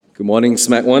Good morning,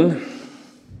 Smack One.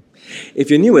 If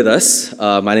you're new with us,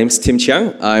 my name is Tim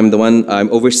Chiang. I'm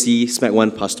oversee Smack One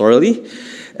pastorally,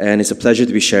 and it's a pleasure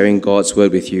to be sharing God's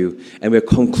Word with you. And we're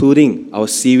concluding our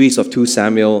series of 2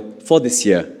 Samuel for this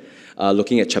year,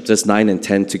 looking at chapters 9 and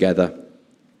 10 together.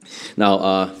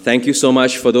 Now, thank you so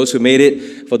much for those who made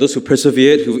it, for those who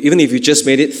persevered, even if you just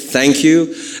made it, thank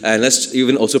you. And let's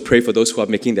even also pray for those who are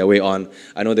making their way on.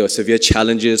 I know there were severe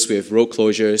challenges with road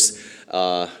closures.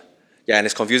 And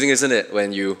it's confusing, isn't it,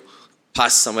 when you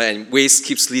pass somewhere and Waze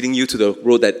keeps leading you to the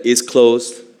road that is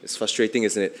closed. It's frustrating,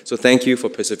 isn't it? So thank you for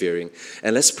persevering.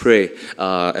 And let's pray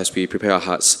as we prepare our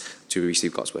hearts to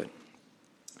receive God's Word.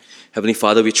 Heavenly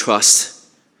Father, we trust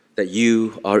that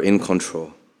you are in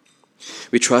control.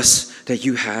 We trust that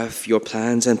you have your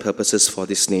plans and purposes for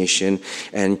this nation,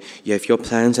 and you have your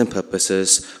plans and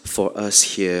purposes for us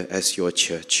here as your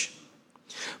church.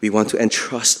 We want to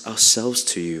entrust ourselves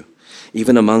to you,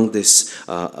 even among this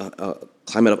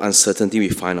climate of uncertainty we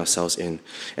find ourselves in,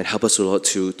 and help us, Lord,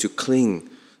 to cling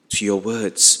to your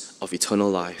words of eternal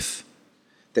life,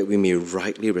 that we may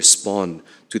rightly respond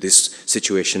to this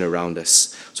situation around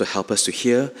us. So help us to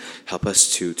hear, help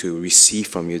us to receive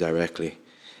from you directly.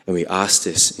 And we ask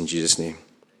this in Jesus' name.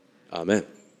 Amen.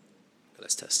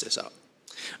 Let's test this out.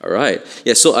 All right.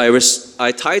 Yeah, so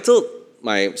I titled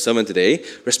my sermon today,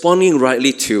 Responding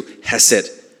Rightly to Hesed.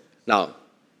 Now,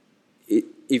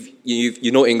 if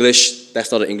you know English, that's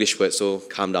not an English word, so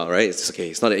calm down, right? It's okay.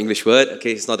 It's not an English word.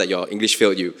 Okay, it's not that your English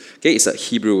failed you. Okay, it's a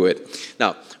Hebrew word.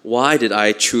 Now, why did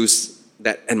I choose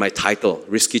that in my title?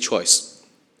 Risky choice.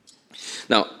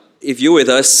 Now, if you're with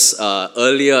us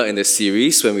earlier in the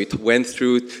series, when we went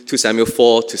through 2 Samuel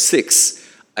 4 to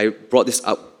 6, I brought this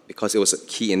up because it was a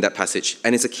key in that passage,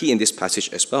 and it's a key in this passage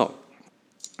as well.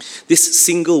 This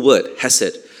single word,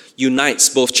 hesed, unites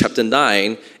both chapter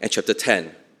 9 and chapter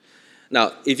 10.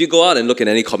 Now, if you go out and look at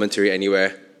any commentary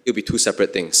anywhere, it'll be 2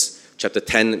 separate things. Chapter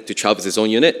 10 to 12 is its own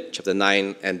unit, chapter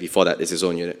 9 and before that is its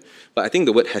own unit. But I think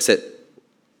the word hesed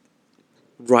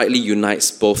rightly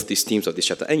unites both these themes of this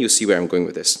chapter, and you'll see where I'm going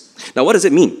with this. Now, what does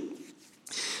it mean?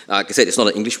 Like I said, it's not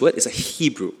an English word, it's a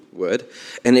Hebrew word,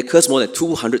 and it occurs more than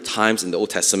 200 times in the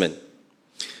Old Testament.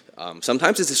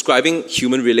 Sometimes it's describing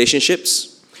human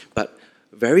relationships, but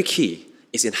very key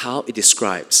is in how it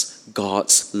describes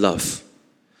God's love.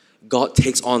 God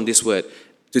takes on this word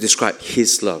to describe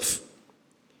his love,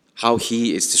 how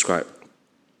he is described.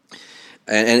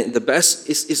 And the best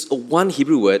is a one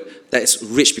Hebrew word that is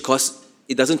rich because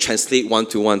it doesn't translate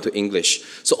one-to-one to English.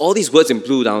 So all these words in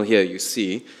blue down here, you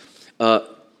see, are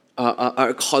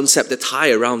a concept that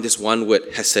tie around this one word,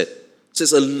 hesed. So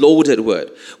it's a loaded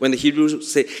word. When the Hebrews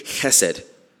say hesed,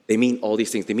 they mean all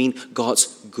these things. They mean God's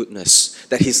goodness,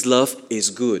 that his love is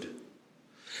good,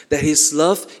 that his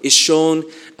love is shown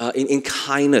in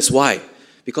kindness. Why?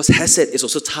 Because hesed is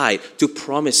also tied to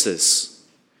promises.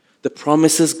 The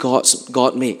promises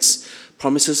God makes,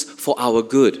 promises for our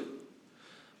good.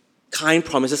 Kind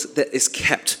promises that is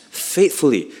kept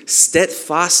faithfully,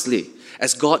 steadfastly,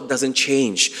 as God doesn't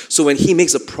change. So when he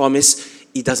makes a promise,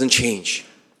 he doesn't change.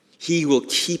 He will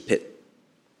keep it.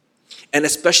 And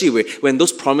especially when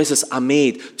those promises are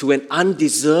made to an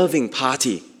undeserving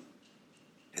party,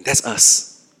 and that's us.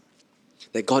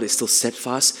 That God is still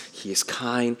steadfast, he is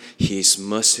kind, he is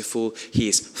merciful, he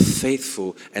is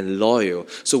faithful and loyal.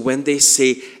 So when they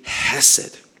say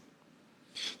hesed,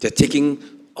 they're taking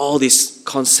all these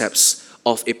concepts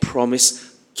of a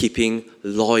promise-keeping,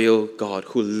 loyal God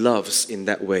who loves in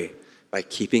that way by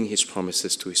keeping his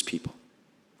promises to his people.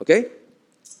 Okay?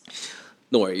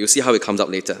 Don't worry, you'll see how it comes out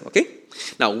later, okay?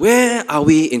 Now, where are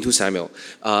we in 2 Samuel?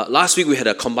 Last week we had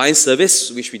a combined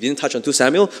service, which we didn't touch on 2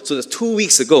 Samuel. So that's 2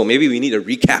 weeks ago. Maybe we need a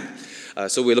recap.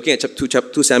 So we're looking at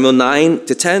 2 Samuel 9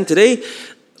 to 10 today.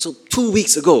 So 2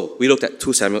 weeks ago, we looked at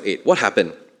 2 Samuel 8. What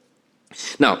happened?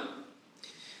 Now,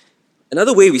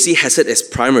 another way we see hesed as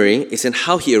primary is in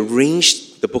how he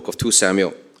arranged the book of 2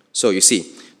 Samuel. So you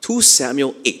see, 2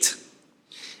 Samuel 8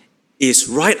 is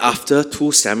right after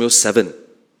 2 Samuel 7.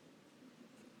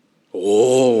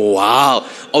 Oh, wow.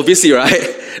 Obviously,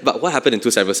 right? But what happened in 2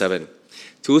 Samuel 7?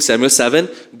 2 Samuel 7,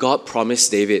 God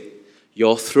promised David,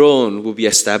 your throne will be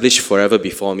established forever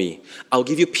before me. I'll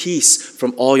give you peace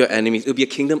from all your enemies. It'll be a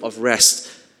kingdom of rest.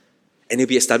 And it'll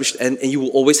be established, and you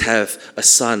will always have a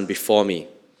son before me.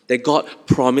 That God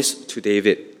promised to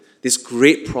David. This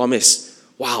great promise.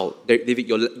 Wow, David,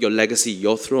 your legacy,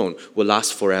 your throne will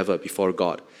last forever before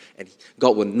God. And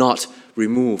God will not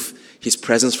remove his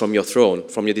presence from your throne,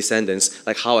 from your descendants,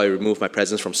 like how I removed my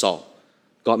presence from Saul.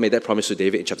 God made that promise to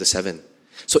David in chapter 7.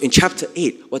 So in chapter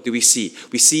 8, what do we see?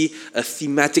 We see a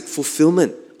thematic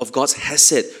fulfillment of God's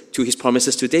hesed to his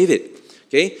promises to David.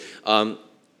 Okay?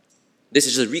 This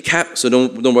is just a recap, so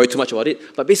don't worry too much about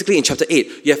it. But basically in chapter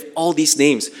 8, you have all these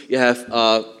names. You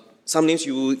have some names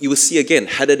you will see again.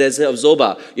 Hadadezer of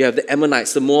Zobah. You have the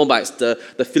Ammonites, the Moabites, the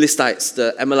Philistines,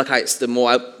 the Amalekites, the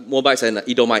Moabites and the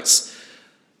Edomites.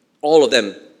 All of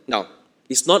them. Now,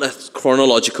 it's not a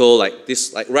chronological, like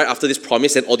right after this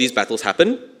promise and all these battles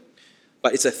happen,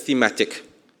 but it's a thematic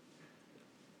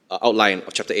outline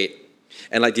of chapter 8.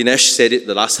 And like Dinesh said it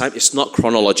the last time, it's not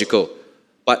chronological.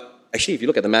 But actually, if you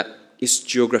look at the map, it's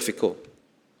geographical.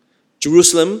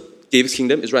 Jerusalem, David's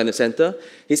kingdom, is right in the center.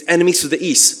 His enemies to the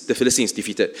east, the Philistines,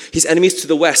 defeated. His enemies to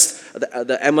the west,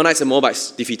 the Ammonites and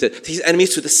Moabites, defeated. His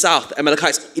enemies to the south, the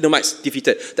Amalekites, Edomites,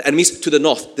 defeated. The enemies to the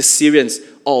north, the Syrians,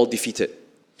 all defeated.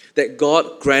 That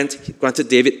God granted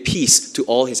David peace to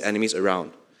all his enemies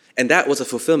around. And that was a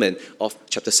fulfillment of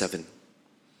chapter 7.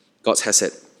 God's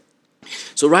hesed.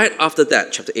 So right after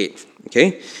that, chapter 8,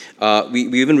 okay,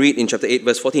 we even read in chapter 8,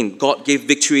 verse 14, God gave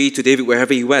victory to David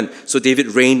wherever he went. So David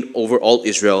reigned over all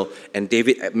Israel, and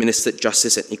David administered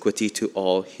justice and equity to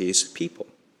all his people.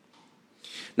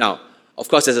 Now, of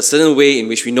course, there's a certain way in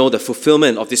which we know the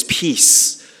fulfillment of this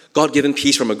peace, God-given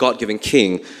peace from a God-given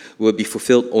king, will be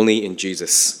fulfilled only in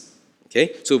Jesus.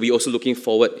 Okay, so we're also looking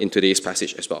forward in today's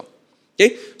passage as well.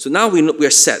 Okay, so now we are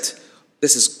set.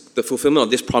 This is the fulfillment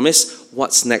of this promise.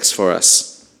 What's next for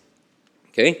us?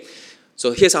 Okay,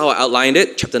 so here's how I outlined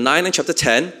it. Chapter 9 and chapter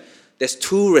 10, there's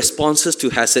two responses to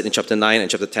Hesed in chapter 9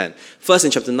 and chapter 10. First,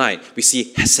 in chapter 9, we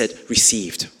see Hesed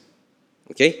received.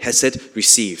 Okay, Hesed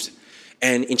received.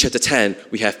 And in chapter 10,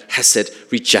 we have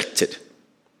Hesed rejected.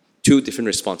 Two different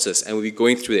responses, and we'll be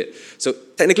going through it. So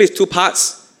technically it's two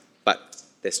parts, but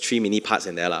there's three mini parts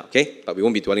in there, okay? But we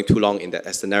won't be dwelling too long in that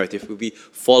as the narrative. We'll be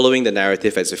following the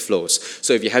narrative as it flows.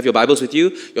 So if you have your Bibles with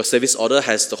you, your service order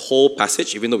has the whole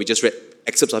passage, even though we just read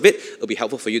excerpts of it. It'll be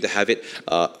helpful for you to have it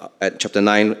at chapter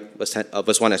 9,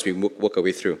 verse 1 as we work our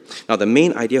way through. Now, the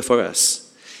main idea for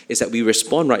us is that we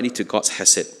respond rightly to God's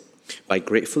hesed by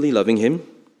gratefully loving Him,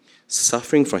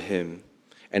 suffering for Him,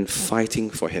 and fighting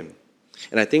for Him.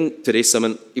 And I think today's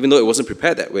sermon, even though it wasn't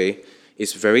prepared that way,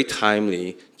 is very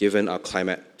timely given our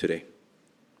climate today.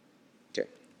 Okay.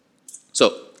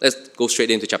 So let's go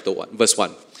straight into chapter 1, verse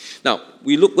 1. Now,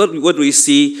 we look what do we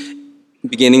see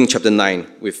beginning in chapter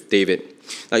 9 with David?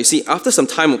 Now, you see, after some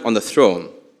time on the throne,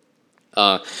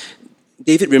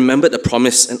 David remembered a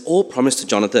promise, an old promise to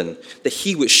Jonathan, that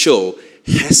he would show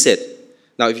hesed.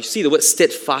 Now, if you see the word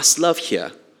steadfast love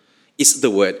here, it's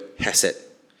the word hesed.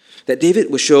 That David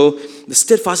would show the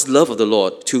steadfast love of the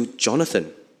Lord to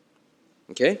Jonathan.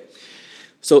 Okay?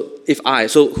 So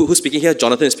who's speaking here?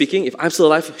 Jonathan is speaking. If I'm still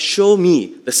alive, show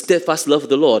me the steadfast love of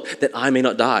the Lord that I may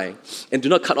not die. And do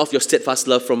not cut off your steadfast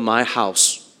love from my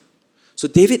house. So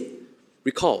David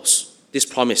recalls this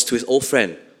promise to his old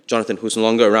friend, Jonathan, who's no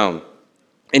longer around.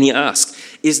 And he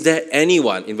asks, is there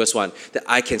anyone, in verse 1, that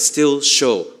I can still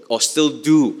show or still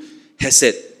do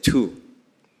hesed to?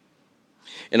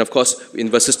 And of course, in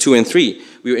verses 2 and 3,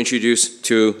 we were introduced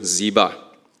to Ziba,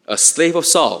 a slave of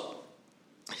Saul.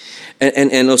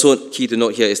 And also key to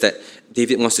note here is that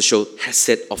David wants to show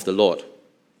hesed of the Lord.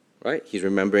 Right? He's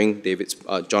remembering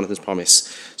Jonathan's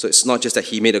promise. So it's not just that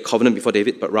he made a covenant before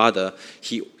David, but rather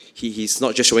he's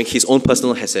not just showing his own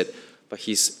personal hesed, but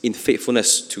he's in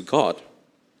faithfulness to God,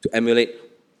 to emulate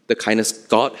the kindness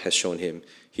God has shown him.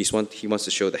 He wants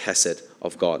to show the hesed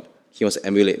of God. He wants to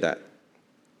emulate that.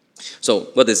 So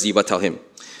what does Ziba tell him?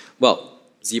 Well,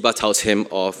 Ziba tells him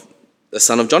of the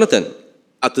son of Jonathan.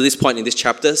 Up to this point in this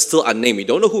chapter, still unnamed. We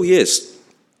don't know who he is.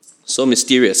 So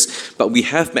mysterious. But we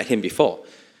have met him before.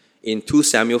 In 2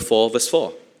 Samuel 4, verse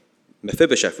 4.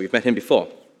 Mephibosheth, we've met him before.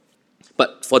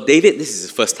 But for David, this is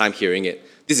his first time hearing it.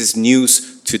 This is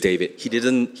news to David.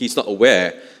 He's not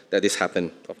aware that this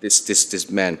happened, of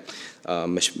this man,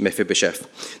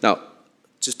 Mephibosheth. Now,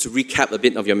 just to recap a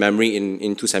bit of your memory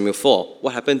in 2 Samuel 4,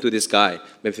 what happened to this guy,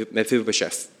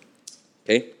 Mephibosheth?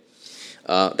 Okay?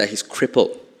 That he's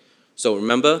crippled. So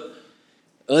remember,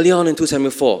 early on in 2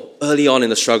 Samuel 4, early on in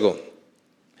the struggle,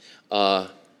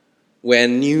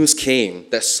 when news came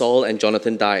that Saul and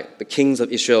Jonathan died, the kings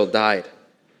of Israel died,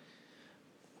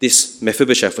 this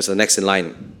Mephibosheth was the next in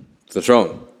line to the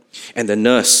throne. And the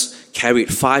nurse carried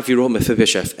 5-year-old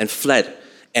Mephibosheth and fled,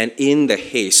 and in the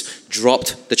haste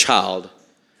dropped the child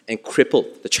and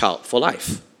crippled the child for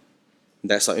life.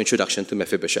 That's our introduction to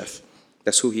Mephibosheth.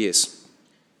 That's who he is.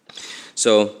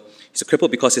 So he's a cripple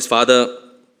because his father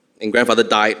and grandfather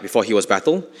died before he was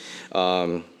battled.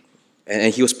 And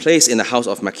he was placed in the house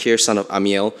of Machir, son of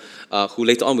Amiel, who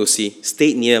later on we'll see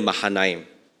stayed near Mahanaim.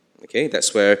 Okay,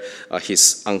 that's where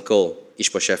his uncle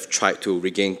Ishbosheth tried to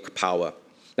regain power.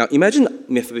 Now imagine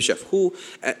Mephibosheth, who,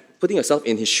 putting yourself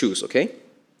in his shoes, okay?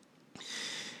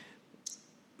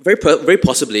 Very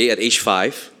possibly at age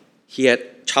 5, he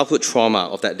had childhood trauma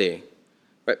of that day,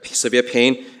 right? Severe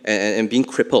pain and being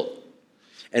crippled.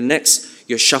 And next,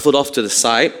 you're shuffled off to the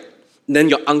side. Then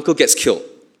your uncle gets killed.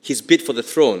 His bid for the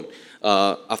throne,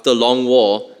 after a long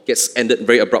war, gets ended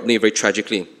very abruptly, very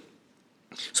tragically.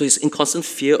 So he's in constant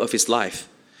fear of his life.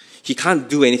 He can't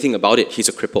do anything about it. He's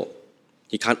a cripple.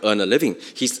 He can't earn a living.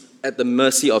 He's at the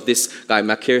mercy of this guy,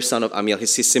 Machir, son of Amiel.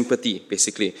 His sympathy,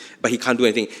 basically. But he can't do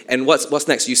anything. And what's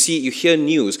next? You hear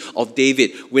news of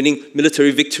David winning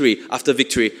military victory after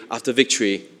victory after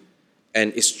victory,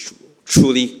 and is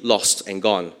truly lost and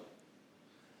gone.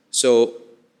 So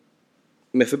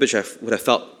Mephibosheth would have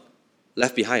felt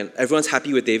left behind. Everyone's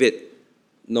happy with David.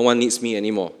 No one needs me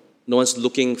anymore. No one's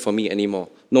looking for me anymore.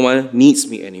 No one needs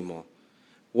me anymore.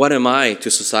 What am I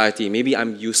to society? Maybe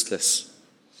I'm useless.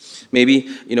 Maybe,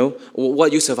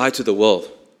 what use have I to the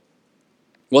world?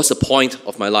 What's the point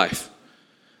of my life?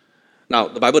 Now,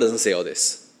 the Bible doesn't say all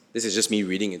this. This is just me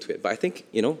reading into it. But I think,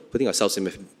 putting ourselves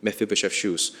in Mephibosheth's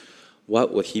shoes,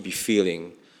 what would he be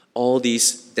feeling all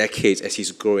these decades as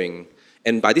he's growing?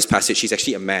 And by this passage, he's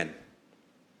actually a man.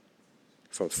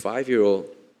 From 5-year-old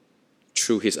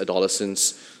through his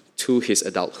adolescence to his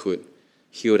adulthood,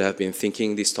 he would have been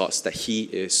thinking these thoughts that he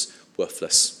is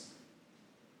worthless,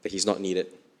 that he's not needed,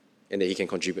 and that he can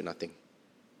contribute nothing.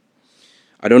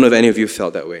 I don't know if any of you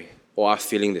felt that way or are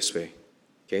feeling this way,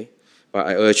 okay? But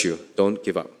I urge you, don't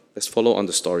give up. Let's follow on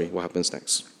the story, what happens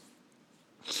next.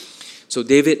 So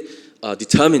David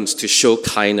determines to show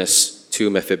kindness to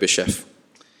Mephibosheth.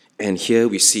 And here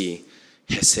we see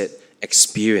Hesed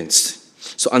experienced.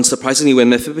 So unsurprisingly, when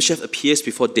Mephibosheth appears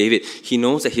before David, he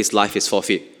knows that his life is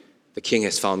forfeit. The king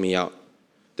has found me out.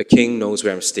 The king knows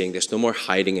where I'm staying. There's no more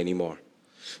hiding anymore.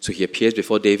 So he appears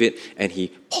before David and he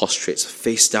prostrates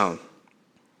face down.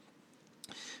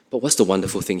 But what's the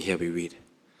wonderful thing here we read?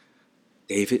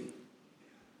 David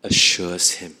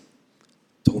assures him,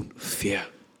 don't fear.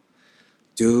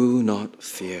 Do not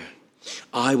fear.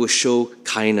 I will show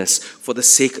kindness for the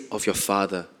sake of your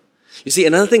father. You see,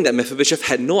 another thing that Mephibosheth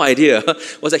had no idea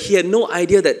was that he had no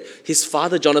idea that his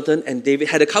father Jonathan and David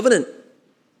had a covenant.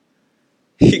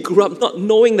 He grew up not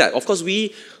knowing that. Of course,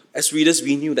 we, as readers,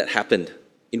 we knew that happened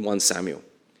in 1 Samuel.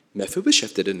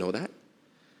 Mephibosheth didn't know that.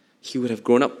 He would have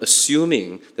grown up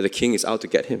assuming that the king is out to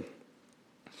get him.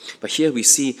 But here we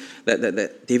see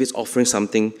that David's offering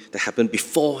something that happened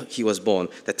before he was born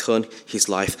that turned his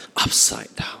life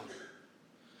upside down.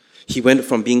 He went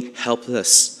from being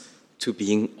helpless to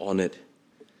being honored.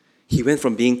 He went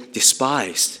from being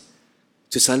despised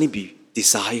to suddenly be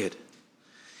desired.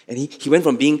 And he went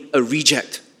from being a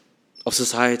reject of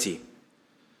society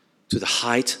to the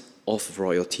height of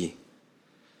royalty.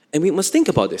 And we must think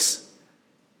about this.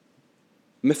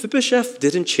 Mephibosheth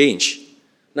didn't change.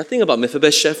 Nothing about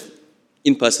Mephibosheth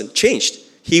in person changed.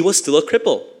 He was still a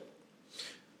cripple.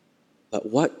 But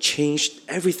what changed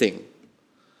everything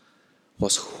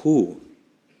was who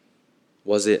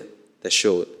was it that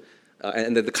showed,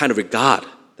 and the kind of regard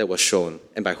that was shown,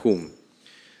 and by whom.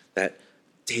 That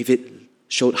David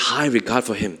showed high regard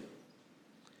for him.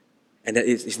 And that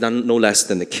is none no less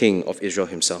than the king of Israel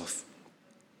himself.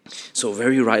 So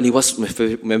very rightly, what's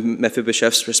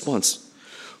Mephibosheth's response?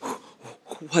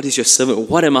 What is your servant?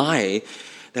 What am I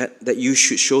that you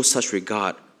should show such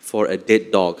regard for a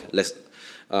dead dog?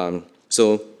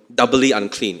 So doubly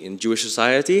unclean. In Jewish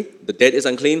society, the dead is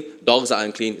unclean, dogs are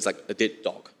unclean. It's like a dead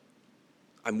dog.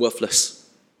 I'm worthless.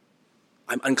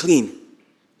 I'm unclean.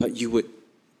 But you would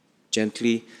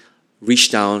gently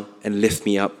reach down and lift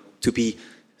me up to be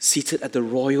seated at the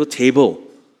royal table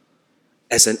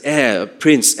as an heir, a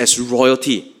prince, as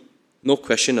royalty. No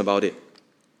question about it.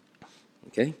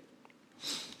 Okay?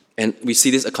 And we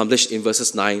see this accomplished in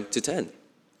verses 9 to 10.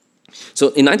 So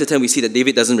in 9 to 10, we see that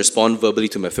David doesn't respond verbally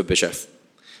to Mephibosheth.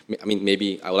 I mean,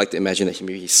 maybe I would like to imagine that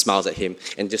maybe he smiles at him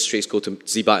and just straight go to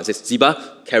Ziba and says,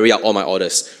 Ziba, carry out all my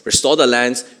orders. Restore the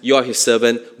lands, you are his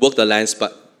servant, work the lands,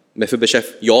 but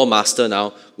Mephibosheth, your master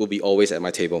now, will be always at my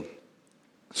table.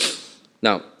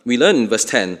 Now, we learn in verse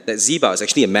 10 that Ziba is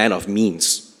actually a man of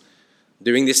means.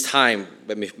 During this time,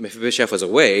 when Mephibosheth was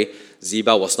away,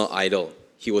 Ziba was not idle.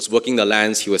 He was working the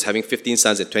lands, he was having 15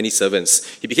 sons and 20 servants.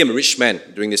 He became a rich man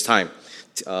during this time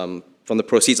from the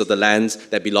proceeds of the lands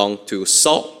that belonged to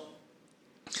Saul.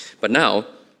 But now,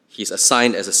 he's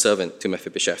assigned as a servant to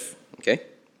Mephibosheth. Okay?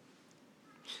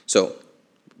 So,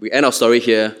 we end our story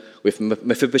here with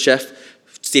Mephibosheth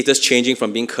status changing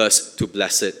from being cursed to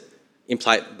blessed,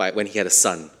 implied by when he had a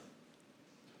son.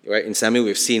 Right? In Samuel,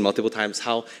 we've seen multiple times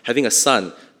how having a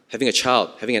son, having a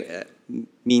child, having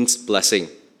means blessing.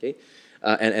 Okay?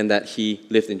 And that he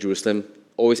lived in Jerusalem,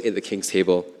 always ate at the king's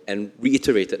table, and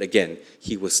reiterated again,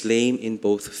 he was lame in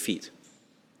both feet.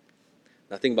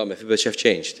 Nothing about Mephibosheth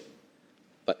changed,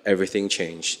 but everything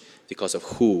changed because of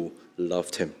who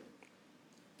loved him.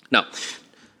 Now,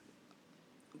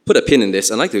 put a pin in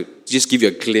this. I'd like to just give you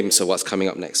a glimpse of what's coming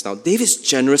up next. Now, David's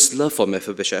generous love for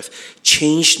Mephibosheth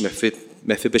changed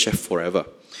Mephibosheth forever.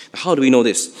 Now, how do we know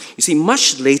this? You see,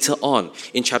 much later on,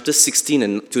 in chapter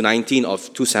 16 to 19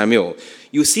 of 2 Samuel,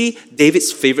 you see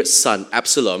David's favorite son,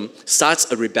 Absalom, starts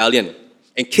a rebellion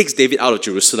and kicks David out of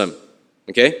Jerusalem.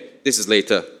 Okay? This is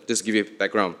later, just to give you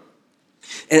background.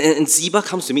 And Ziba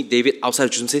comes to meet David outside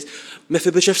of Jerusalem and says,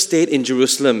 Mephibosheth stayed in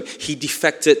Jerusalem. He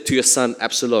defected to your son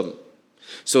Absalom.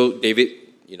 So David,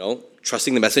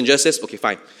 trusting the messenger, says, okay,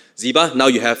 fine. Ziba, now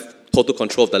you have total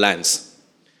control of the lands.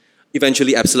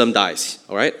 Eventually, Absalom dies,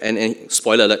 all right? And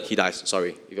spoiler alert, he dies.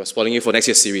 Sorry, if I'm spoiling you for next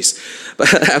year's series.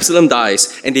 But Absalom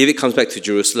dies, and David comes back to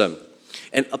Jerusalem.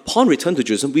 And upon return to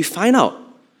Jerusalem, we find out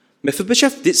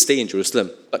Mephibosheth did stay in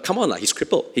Jerusalem. But come on, he's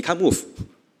crippled. He can't move,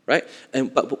 right?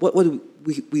 But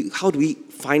how do we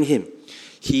find him?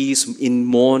 He's in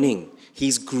mourning.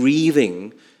 He's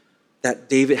grieving that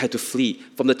David had to flee.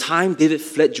 From the time David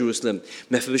fled Jerusalem,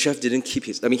 Mephibosheth didn't keep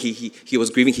he was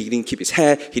grieving, he didn't keep his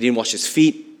hair, he didn't wash his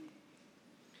feet,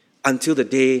 until the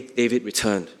day David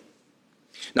returned.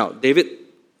 Now, David,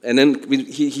 and then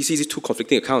he sees these two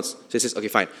conflicting accounts. So he says, okay,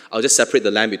 fine, I'll just separate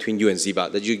the land between you and Ziba,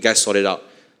 that you guys sort it out.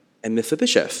 And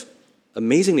Mephibosheth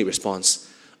amazingly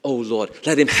responds, oh Lord,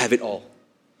 let him have it all.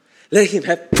 Let him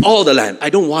have all the land. I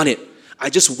don't want it.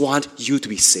 I just want you to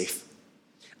be safe.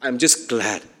 I'm just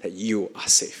glad that you are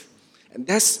safe. And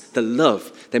that's the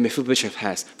love that Mephibosheth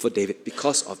has for David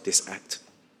because of this act.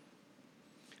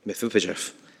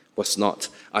 Mephibosheth was not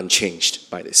unchanged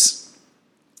by this.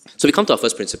 So we come to our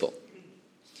first principle,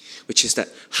 which is that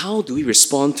how do we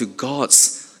respond to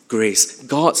God's grace,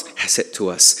 God's hesed to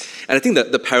us? And I think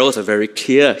that the parallels are very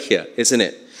clear here, isn't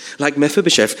it? Like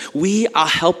Mephibosheth, we are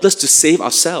helpless to save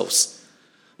ourselves.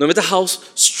 No matter how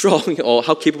strong or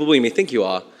how capable you may think you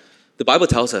are, the Bible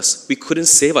tells us we couldn't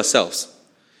save ourselves.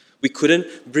 We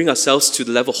couldn't bring ourselves to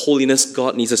the level of holiness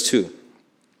God needs us to.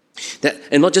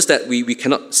 And not just that we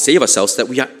cannot save ourselves, that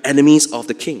we are enemies of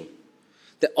the King.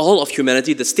 That all of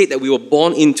humanity, the state that we were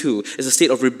born into, is a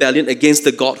state of rebellion against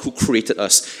the God who created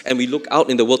us. And we look out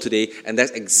in the world today, and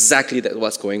that's exactly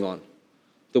what's going on.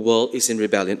 The world is in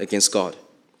rebellion against God.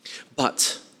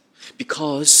 But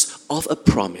because of a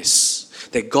promise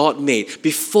that God made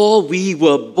before we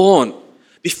were born,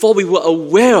 before we were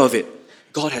aware of it,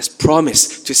 God has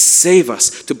promised to save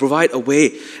us, to provide a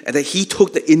way, and that He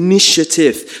took the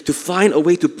initiative to find a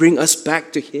way to bring us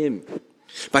back to Him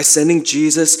by sending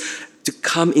Jesus to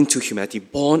come into humanity,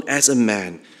 born as a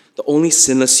man, the only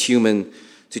sinless human,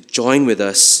 to join with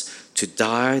us to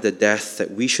die the death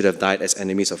that we should have died as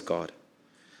enemies of God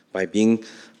by being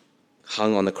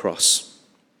hung on the cross.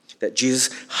 That Jesus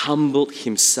humbled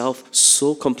Himself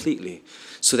so completely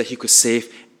so that He could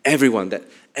save everyone, that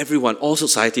everyone, all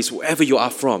societies, wherever you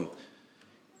are from,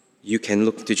 you can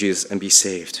look to Jesus and be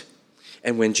saved.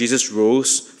 And when Jesus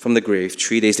rose from the grave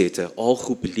 3 days later, all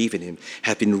who believe in Him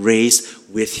have been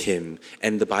raised with Him.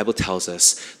 And the Bible tells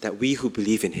us that we who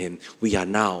believe in Him, we are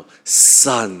now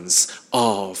sons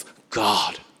of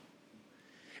God.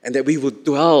 And that we will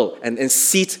dwell and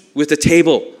sit with the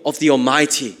table of the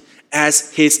Almighty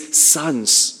as His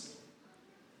sons.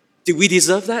 Did we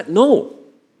deserve that? No.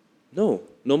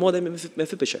 No more than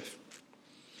Mephibosheth.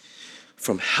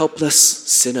 From helpless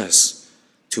sinners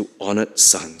to honored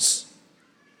sons.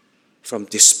 From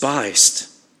despised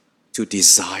to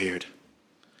desired.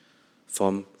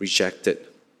 From rejected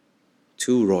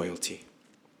to royalty.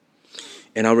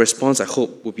 And our response, I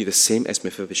hope, will be the same as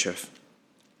Mephibosheth.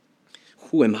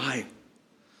 Who am I?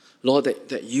 Lord,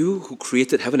 that you who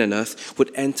created heaven and earth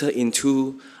would enter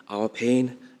into our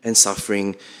pain and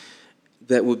suffering,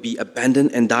 that would be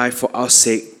abandoned and die for our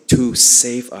sake to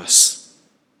save us.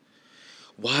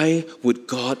 Why would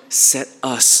God set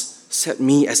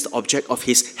me as the object of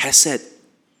His hesed?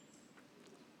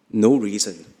 No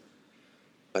reason,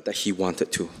 but that He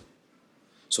wanted to.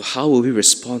 So how will we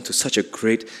respond to such a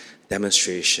great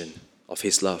demonstration of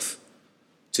His love?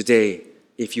 Today,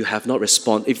 if you have not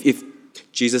responded, if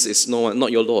Jesus is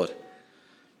not your Lord,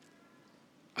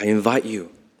 I invite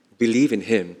you, believe in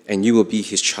Him and you will be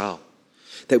His child.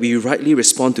 That we rightly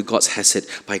respond to God's hesed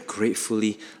by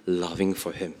gratefully loving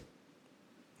for Him.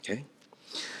 Okay?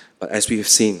 But as we have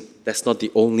seen, that's not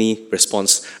the only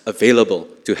response available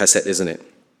to hesed, isn't it?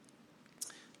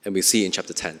 And we see in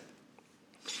chapter 10.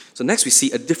 So next we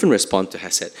see a different response to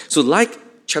hesed. So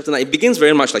like chapter 9, it begins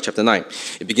very much like chapter 9.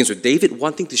 It begins with David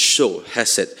wanting to show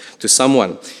hesed to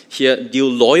someone. Here, deal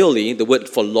loyally, the word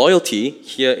for loyalty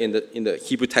here in the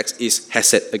Hebrew text is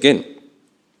hesed again.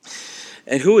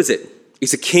 And who is it?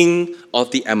 It's the king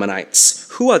of the Ammonites.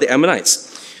 Who are the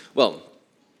Ammonites? Well,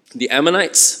 the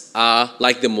Ammonites are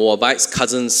like the Moabites,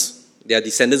 cousins. They are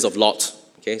descendants of Lot.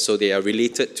 Okay, so they are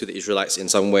related to the Israelites in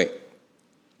some way.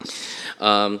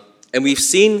 And we've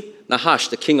seen Nahash,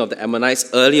 the king of the Ammonites,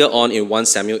 earlier on in 1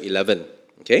 Samuel 11.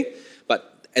 Okay,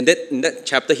 in that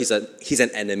chapter, he's an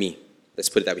enemy. Let's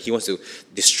put it that way. He wants to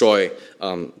destroy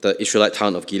the Israelite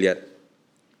town of Gilead.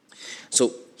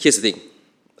 So here's the thing.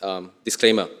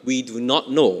 Disclaimer: we do not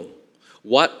know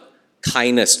what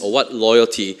kindness or what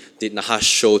loyalty did Nahash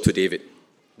show to David.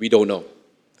 We don't know.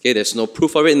 Okay, there's no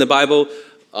proof of it in the Bible.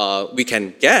 We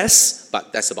can guess,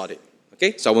 but that's about it.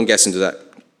 Okay, so I won't guess into that.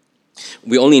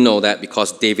 We only know that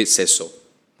because David says so.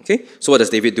 Okay, so what does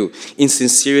David do? In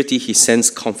sincerity, he sends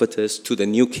comforters to the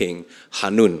new king,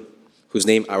 Hanun, whose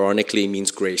name ironically means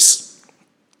grace.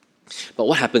 But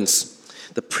what happens?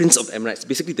 The prince of Ammonites,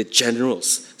 basically the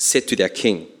generals, said to their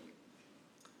king,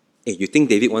 "Hey, you think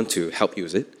David wants to help you,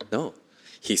 is it? No.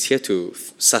 He's here to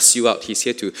suss you out. He's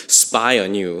here to spy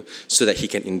on you so that he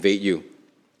can invade you."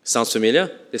 Sounds familiar?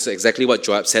 This is exactly what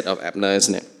Joab said of Abner,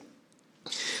 isn't it?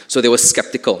 So they were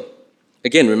skeptical.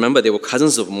 Again, remember, they were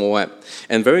cousins of Moab.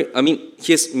 And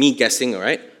here's me guessing, all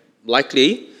right?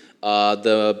 Likely,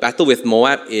 the battle with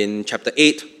Moab in chapter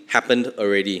 8 happened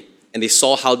already. And they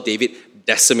saw how David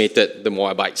decimated the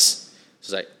Moabites.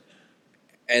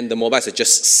 And the Moabites are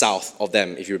just south of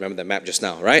them, if you remember the map just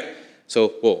now, right?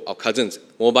 So, our cousins,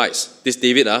 Moabites. This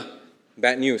David,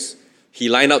 bad news. He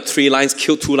lined up 3 lines,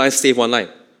 killed 2 lines, saved 1 line.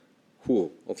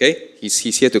 Okay? He's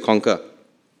here to conquer.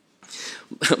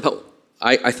 But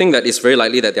I think that it's very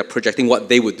likely that they're projecting what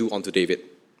they would do onto David.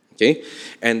 Okay?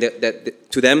 And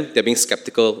that to them, they're being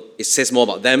skeptical. It says more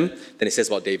about them than it says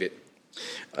about David.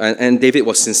 And David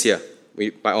was sincere.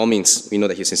 By all means, we know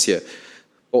that he's sincere.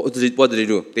 What do they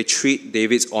do? They treat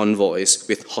David's envoys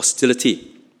with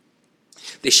hostility.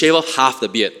 They shave off half the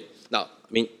beard. Now,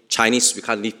 Chinese, we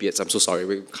can't leave beards. I'm so sorry.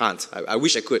 We can't. I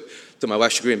wish I could, to my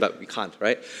wife's chagrin, but we can't,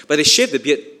 right? But they shave the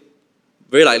beard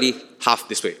very likely half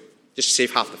this way. Just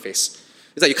shave half the face.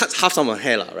 It's like you cut half someone's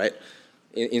hair, right?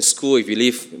 In school, if you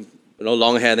leave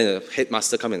long hair, then the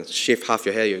headmaster come and shave half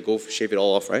your hair, you go shave it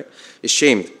all off, right? It's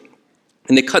shamed.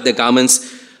 And they cut their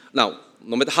garments. Now,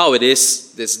 no matter how it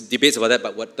is, there's debates about that,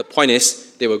 but what the point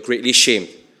is, they were greatly shamed,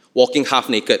 walking half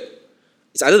naked.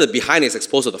 It's either the behind is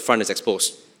exposed or the front is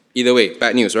exposed. Either way,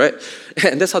 bad news, right?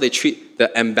 And that's how they treat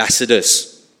the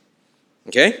ambassadors.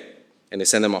 Okay? And they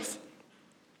send them off.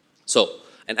 So,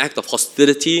 an act of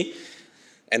hostility,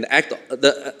 and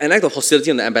an act of hostility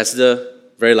on the ambassador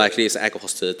very likely is an act of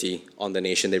hostility on the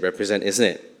nation they represent, isn't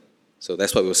it? So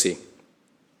that's what we'll see.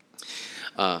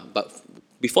 But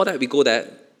before that, we go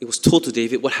there, it was told to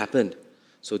David what happened.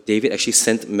 So David actually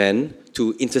sent men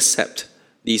to intercept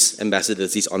these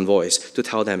ambassadors, these envoys, to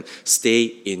tell them, stay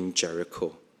in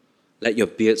Jericho. Let your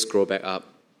beards grow back up.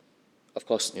 Of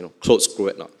course, clothes grow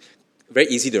it not. Very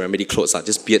easy to remedy clothes,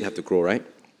 just beard have to grow, right?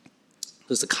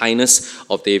 So it's the kindness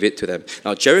of David to them.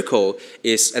 Now, Jericho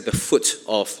is at the foot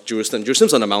of Jerusalem.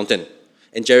 Jerusalem's on a mountain,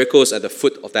 and Jericho is at the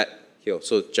foot of that hill.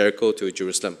 So Jericho to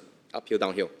Jerusalem, uphill,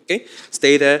 downhill. Okay,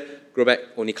 stay there, grow back,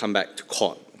 only come back to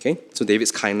court. Okay, so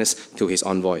David's kindness to his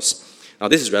envoys. Now,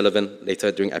 this is relevant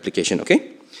later during application.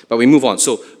 Okay, but we move on.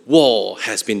 So war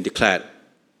has been declared.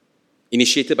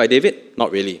 Initiated by David?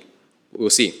 Not really. We'll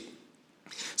see.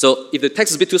 So if the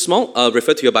text is a bit too small,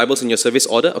 refer to your Bibles in your service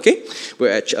order, okay? We're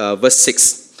at verse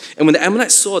 6. And when the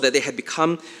Ammonites saw that they had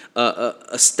become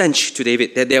a stench to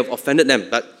David, that they have offended them,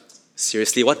 but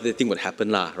seriously, what did they think would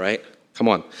happen, right? Come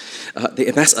on. They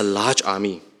amassed a large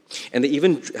army, and they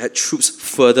even had troops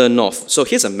further north. So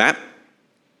here's a map,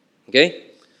 okay?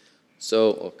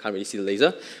 So, can't really see the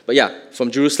laser. But yeah,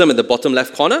 from Jerusalem in the bottom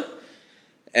left corner,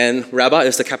 and Rabbah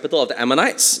is the capital of the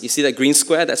Ammonites. You see that green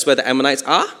square? That's where the Ammonites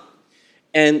are.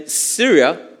 And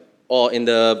Syria, or in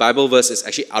the Bible verse, is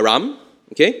actually Aram,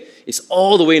 okay? It's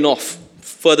all the way north,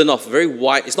 further north, very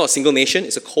wide. It's not a single nation,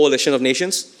 it's a coalition of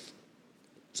nations.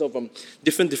 So from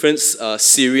different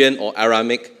Syrian or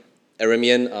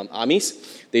Aramean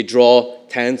armies, they draw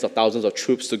tens of thousands of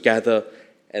troops to gather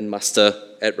and muster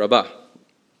at Rabbah.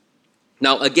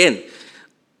 Now again,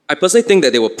 I personally think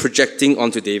that they were projecting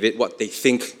onto David what they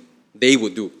think they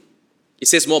would do. It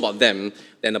says more about them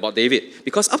than about David.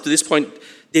 Because up to this point,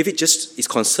 David just is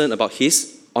concerned about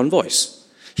his envoys.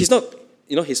 He's not,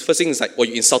 his first thing is like,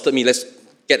 you insulted me, let's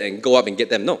go up and get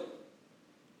them. No.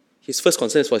 His first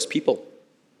concern is for his people,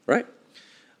 right?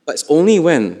 But it's only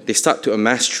when they start to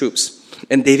amass troops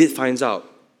and David finds out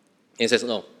and says,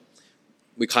 no,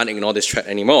 we can't ignore this threat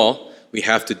anymore. We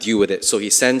have to deal with it. So he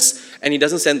sends, and he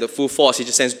doesn't send the full force, he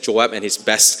just sends Joab and his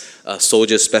best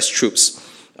soldiers, best troops,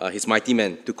 his mighty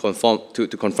men to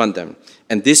confront them.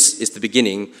 And this is the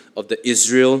beginning of the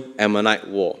Israel-Ammonite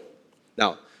war.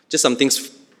 Now, just some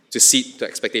things to see to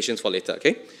expectations for later,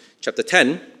 okay? Chapter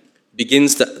 10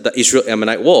 begins the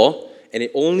Israel-Ammonite war, and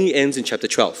it only ends in chapter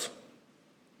 12.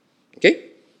 Okay?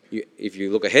 If you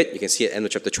look ahead, you can see at the end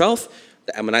of chapter 12,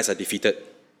 the Ammonites are defeated.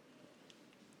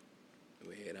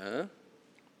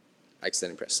 I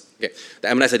accidentally pressed. Okay, the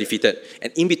Ammonites are defeated.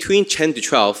 And in between 10 to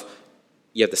 12,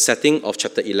 you have the setting of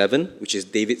chapter 11, which is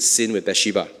David's sin with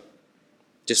Bathsheba.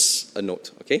 Just a note,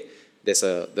 okay? There's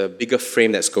the bigger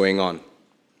frame that's going on.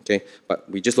 Okay, but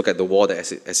we just look at the war that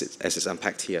as it's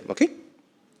unpacked here. Okay?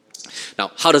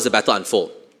 Now, how does the battle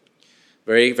unfold?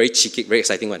 Very, very cheeky, very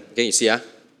exciting one. Okay, you see,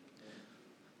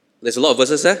 there's a lot of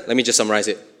verses there. Let me just summarize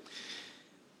it.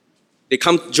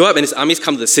 Joab and his armies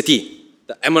come to the city.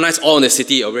 The Ammonites are all in the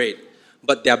city already.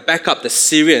 But their backup, the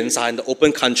Syrians, are in the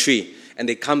open country. And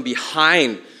they come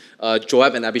behind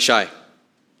Joab and Abishai.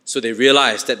 So they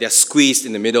realize that they're squeezed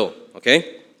in the middle.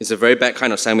 Okay? It's a very bad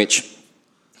kind of sandwich.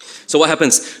 So what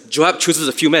happens? Joab chooses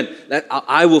a few men.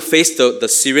 I will face the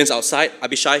Syrians outside.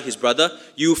 Abishai, his brother,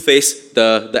 you face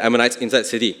the Ammonites inside the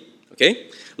city. Okay?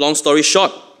 Long story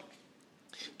short,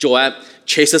 Joab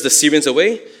chases the Syrians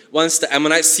away. Once the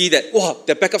Ammonites see that, wow,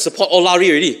 their backup support all lari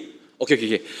already.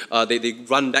 Okay. They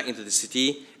run back into the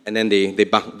city and then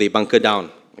they bunker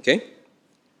down. Okay?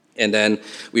 And then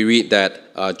we read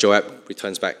that Joab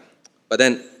returns back. But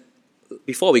then,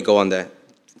 before we go on there,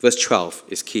 verse 12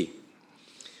 is key.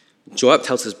 Joab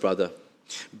tells his brother,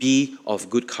 be of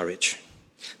good courage.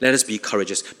 Let us be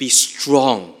courageous. Be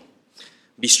strong.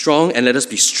 Be strong and let us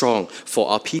be strong for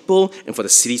our people and for the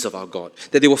cities of our God.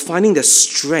 That they were finding their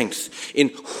strength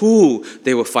in who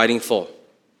they were fighting for.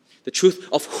 The truth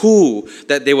of who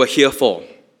that they were here for.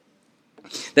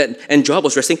 And Joab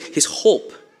was resting his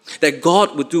hope that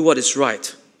God would do what is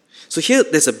right. So here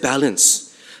there's a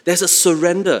balance. There's a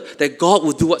surrender that God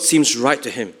will do what seems right to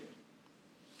him.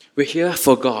 We're here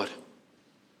for God.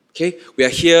 Okay? We are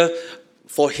here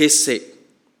for His sake,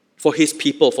 for His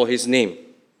people, for His name.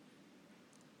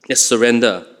 There's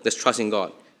surrender, there's trust in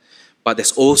God. But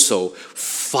there's also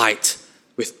fight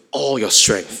with all your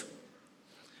strength.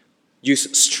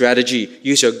 Use strategy,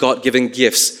 use your God-given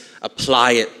gifts,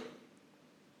 apply it.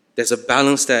 There's a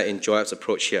balance there in Joab's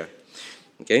approach here.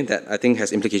 Okay? That I think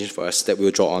has implications for us that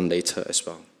we'll draw on later as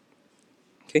well.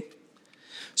 Okay?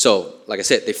 So, like I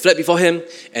said, they fled before him,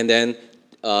 and then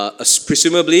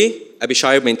presumably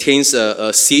Abishai maintains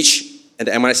a siege at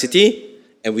the Ammonite city,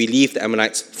 and we leave the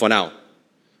Ammonites for now.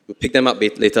 We'll pick them up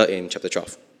later in chapter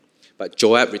 12. But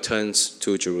Joab returns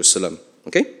to Jerusalem.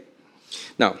 Okay?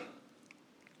 Now,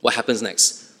 what happens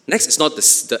next? Next is not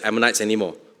the Ammonites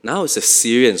anymore. Now it's the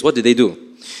Syrians. What did they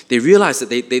do? They realized that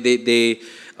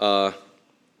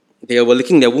they were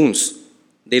licking their wounds.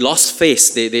 They lost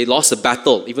face. They lost a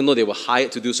battle, even though they were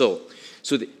hired to do so.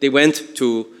 So they went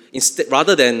to, instead,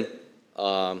 rather than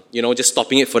just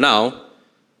stopping it for now,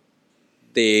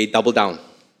 they doubled down.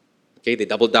 Okay, they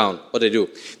doubled down. What did they do?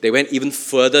 They went even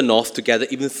further north to gather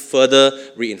even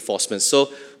further reinforcements. So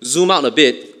zoom out a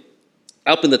bit.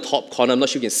 Up in the top corner, I'm not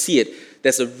sure if you can see it,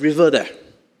 there's a river there.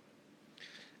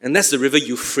 And that's the river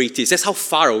Euphrates. That's how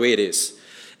far away it is.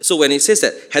 So when it says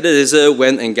that Hadadezer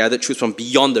went and gathered troops from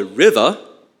beyond the river,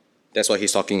 that's what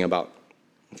he's talking about.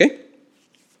 Okay?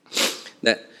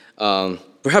 That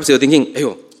perhaps they were thinking,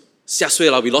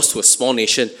 we lost to a small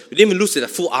nation. We didn't even lose to the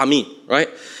full army, right?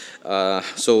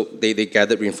 So they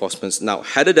gathered reinforcements. Now,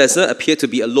 Hadadezer appeared to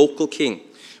be a local king.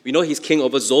 We know he's king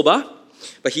over Zobah,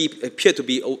 but he appeared to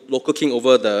be a local king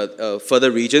over the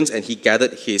further regions, and he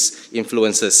gathered his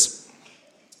influences.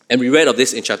 And we read of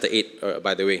this in chapter 8,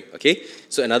 by the way. Okay?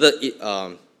 So another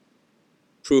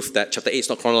proof that chapter 8 is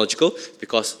not chronological,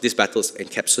 because this battle is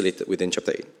encapsulated within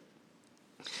chapter 8.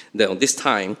 Then on this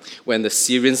time, when the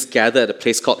Syrians gathered at a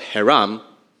place called Helam,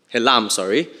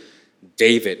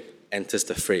 David enters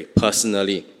the fray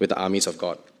personally with the armies of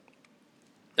God.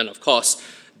 And of course,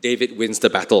 David wins the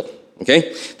battle.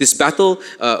 Okay? This battle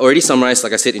already summarized,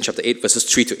 like I said, in chapter 8, verses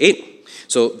 3 to 8.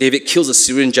 So David kills the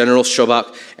Syrian general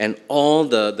Shobak, and all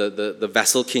the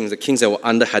vassal kings, the kings that were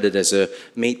under Hadadezer,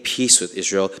 made peace with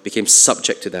Israel, became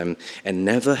subject to them, and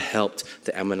never helped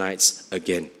the Ammonites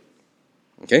again.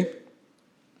 Okay?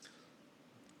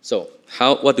 So,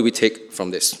 what do we take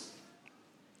from this?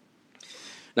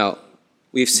 Now,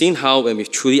 we've seen how when we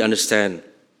truly understand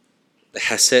the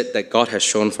hesed that God has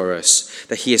shown for us,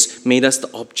 that He has made us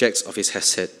the objects of His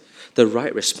hesed, the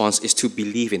right response is to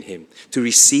believe in Him, to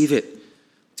receive it,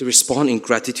 to respond in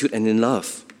gratitude and in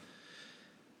love.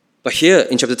 But here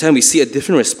in chapter 10, we see a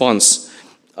different response,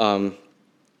 one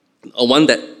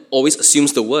that always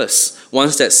assumes the worst, one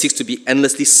that seeks to be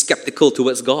endlessly skeptical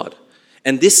towards God.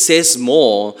 And this says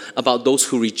more about those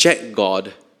who reject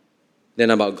God than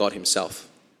about God Himself,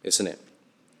 isn't it?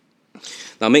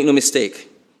 Now, make no mistake,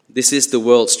 this is the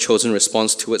world's chosen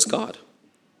response towards God.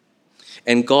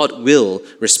 And God will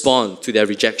respond to their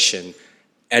rejection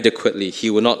adequately. He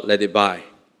will not let it by.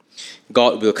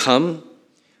 God will come,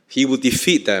 He will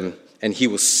defeat them, and He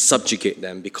will subjugate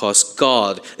them, because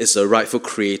God is the rightful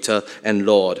Creator and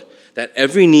Lord. That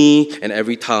every knee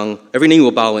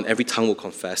will bow and every tongue will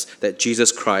confess that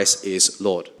Jesus Christ is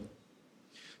Lord.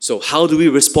 So how do we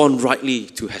respond rightly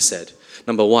to Hesed?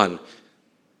 Number one,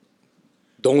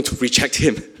 don't reject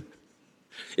Him.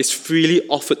 It's freely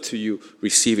offered to you.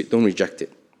 Receive it. Don't reject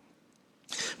it.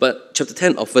 But chapter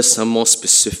 10 offers some more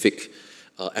specific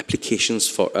applications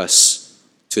for us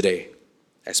today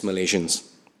as Malaysians.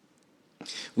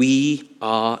 We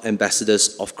are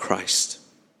ambassadors of Christ.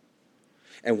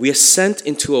 And we are sent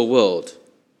into a world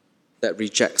that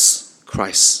rejects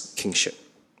Christ's kingship.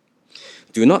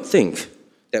 Do not think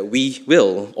that we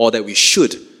will or that we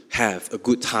should have a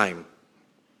good time.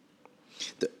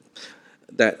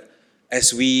 That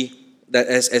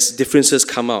as differences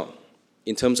come out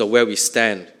in terms of where we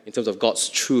stand, in terms of God's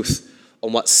truth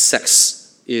on what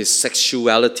sex is,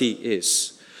 sexuality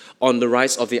is, on the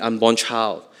rights of the unborn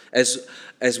child,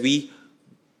 as we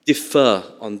differ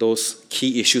on those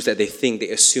key issues that they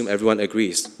assume everyone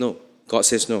agrees. No, God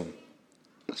says no.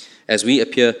 As we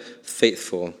appear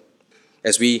faithful,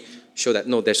 as we show that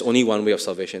no, there's only one way of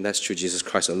salvation, that's through Jesus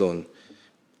Christ alone,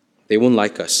 they won't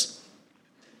like us.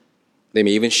 They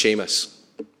may even shame us.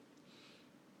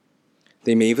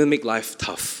 They may even make life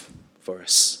tough for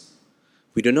us.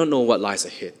 We do not know what lies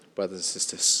ahead, brothers and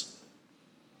sisters.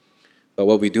 But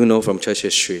what we do know from church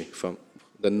history, from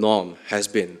the norm has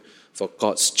been for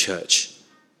God's church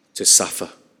to suffer.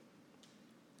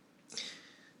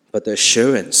 But the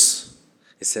assurance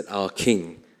is that our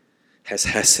King has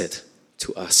hesed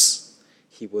to us.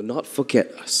 He will not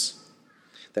forget us.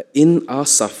 That in our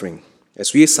suffering,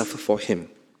 as we suffer for Him,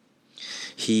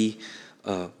 He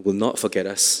will not forget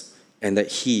us, and that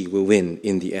He will win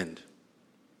in the end.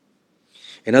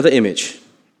 Another image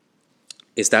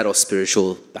is that of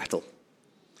spiritual battle.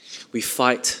 We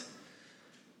fight.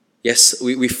 Yes,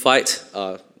 we fight.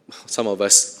 Some of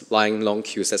us lying long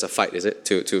queues. That's a fight, is it?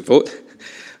 To vote.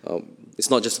 It's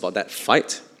not just about that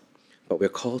fight, but we're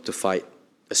called to fight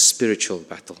a spiritual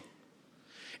battle.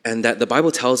 And that the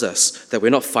Bible tells us that we're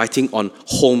not fighting on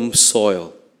home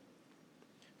soil,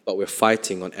 but we're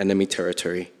fighting on enemy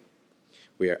territory.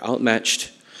 We are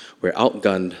outmatched, we're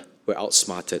outgunned, we're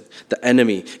outsmarted. The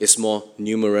enemy is more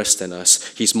numerous than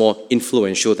us. He's more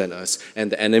influential than us.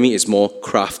 And the enemy is more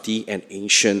crafty and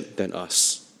ancient than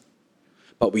us.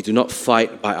 But we do not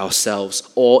fight by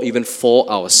ourselves or even for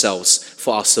ourselves,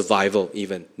 for our survival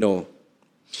even. No.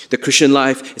 The Christian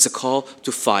life is a call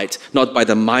to fight, not by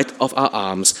the might of our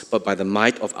arms, but by the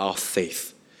might of our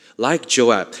faith. Like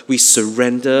Joab, we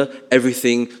surrender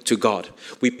everything to God.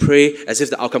 We pray as if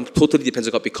the outcome totally depends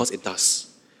on God, because it does.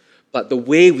 But the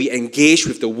way we engage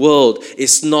with the world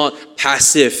is not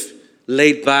passive,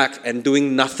 laid back and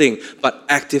doing nothing, but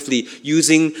actively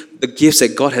using the gifts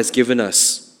that God has given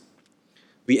us.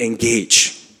 We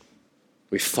engage.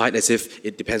 We fight as if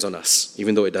it depends on us,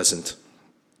 even though it doesn't.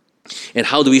 And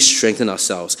how do we strengthen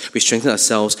ourselves? We strengthen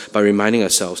ourselves by reminding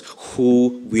ourselves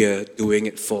who we're doing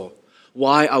it for.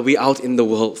 Why are we out in the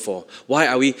world for? Why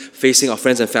are we facing our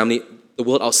friends and family, the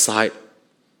world outside?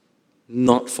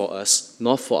 Not for us,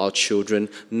 not for our children,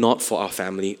 not for our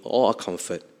family or our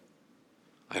comfort.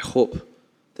 I hope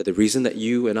that the reason that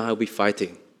you and I will be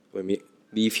fighting when we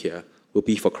leave here will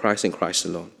be for Christ and Christ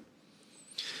alone.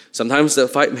 Sometimes the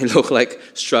fight may look like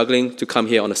struggling to come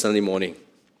here on a Sunday morning,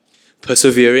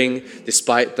 persevering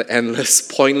despite the endless,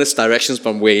 pointless directions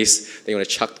from Waze that you want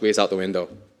to chuck Waze out the window.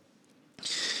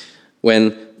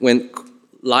 When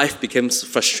life becomes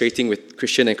frustrating with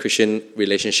Christian and Christian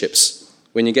relationships,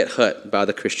 when you get hurt by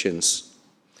other Christians.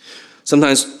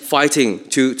 Sometimes fighting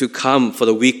to come for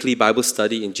the weekly Bible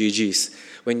study in GG's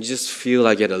when you just feel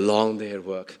like you had a long day at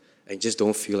work and you just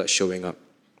don't feel like showing up.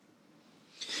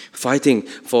 Fighting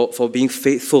for being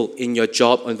faithful in your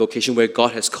job and vocation where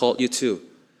God has called you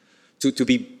to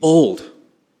be bold,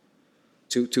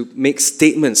 to make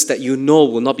statements that you know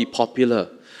will not be popular,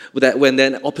 that when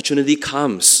an opportunity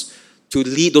comes to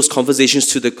lead those conversations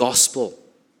to the gospel,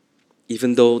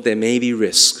 even though there may be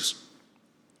risks,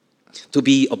 to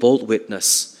be a bold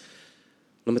witness,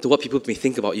 no matter what people may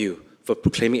think about you, for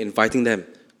proclaiming, inviting them.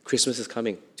 Christmas is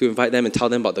coming. To invite them and tell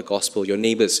them about the gospel, your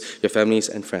neighbors, your families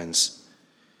and friends.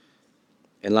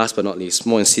 And last but not least,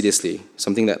 more insidiously,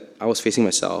 something that I was facing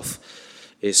myself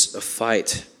is a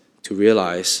fight to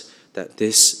realize that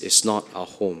this is not our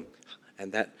home.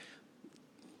 And that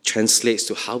translates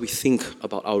to how we think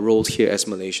about our role here as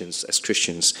Malaysians, as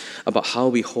Christians, about how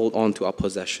we hold on to our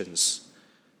possessions.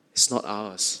 It's not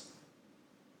ours.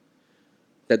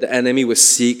 That the enemy will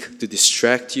seek to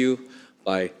distract you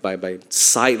by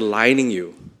sidelining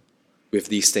you with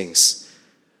these things,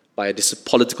 by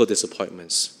political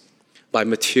disappointments, by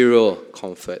material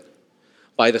comfort,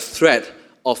 by the threat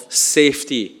of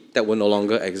safety that will no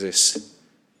longer exist.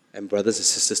 And brothers and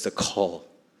sisters, the call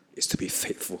is to be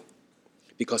faithful,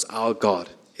 because our God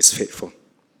is faithful.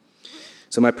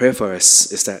 So my prayer for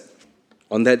us is that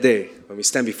on that day, when we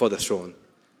stand before the throne,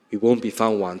 we won't be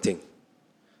found wanting,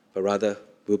 but rather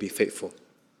we'll be faithful,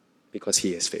 because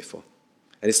He is faithful.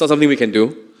 And it's not something we can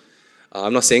do.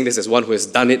 I'm not saying this as one who has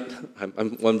done it.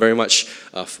 I'm one very much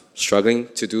struggling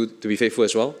to be faithful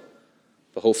as well.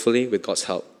 But hopefully, with God's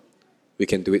help, we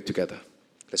can do it together.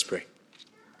 Let's pray.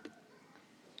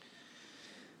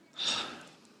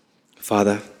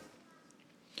 Father,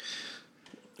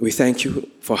 we thank you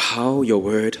for how your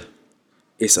word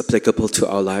is applicable to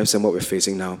our lives and what we're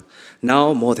facing now.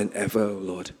 Now more than ever,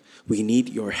 Lord, we need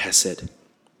your hesed.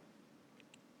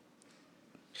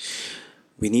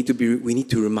 We need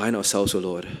to remind ourselves, O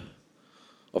Lord,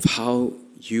 of how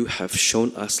you have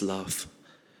shown us love,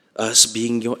 us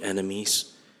being your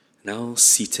enemies, now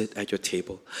seated at your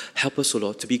table. Help us, O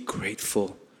Lord, to be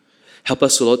grateful. Help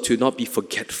us, O Lord, to not be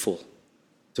forgetful,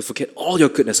 to forget all your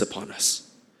goodness upon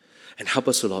us. And help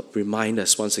us, O Lord, remind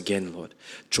us once again, Lord,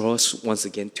 draw us once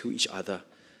again to each other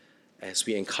as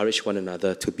we encourage one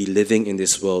another to be living in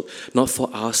this world, not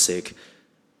for our sake,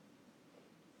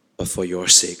 but for your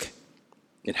sake.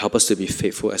 And help us to be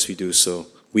faithful as we do so,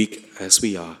 weak as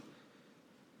we are.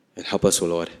 And help us, O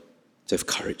Lord, to have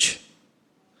courage.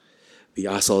 We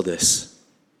ask all this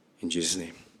in Jesus'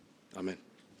 name. Amen.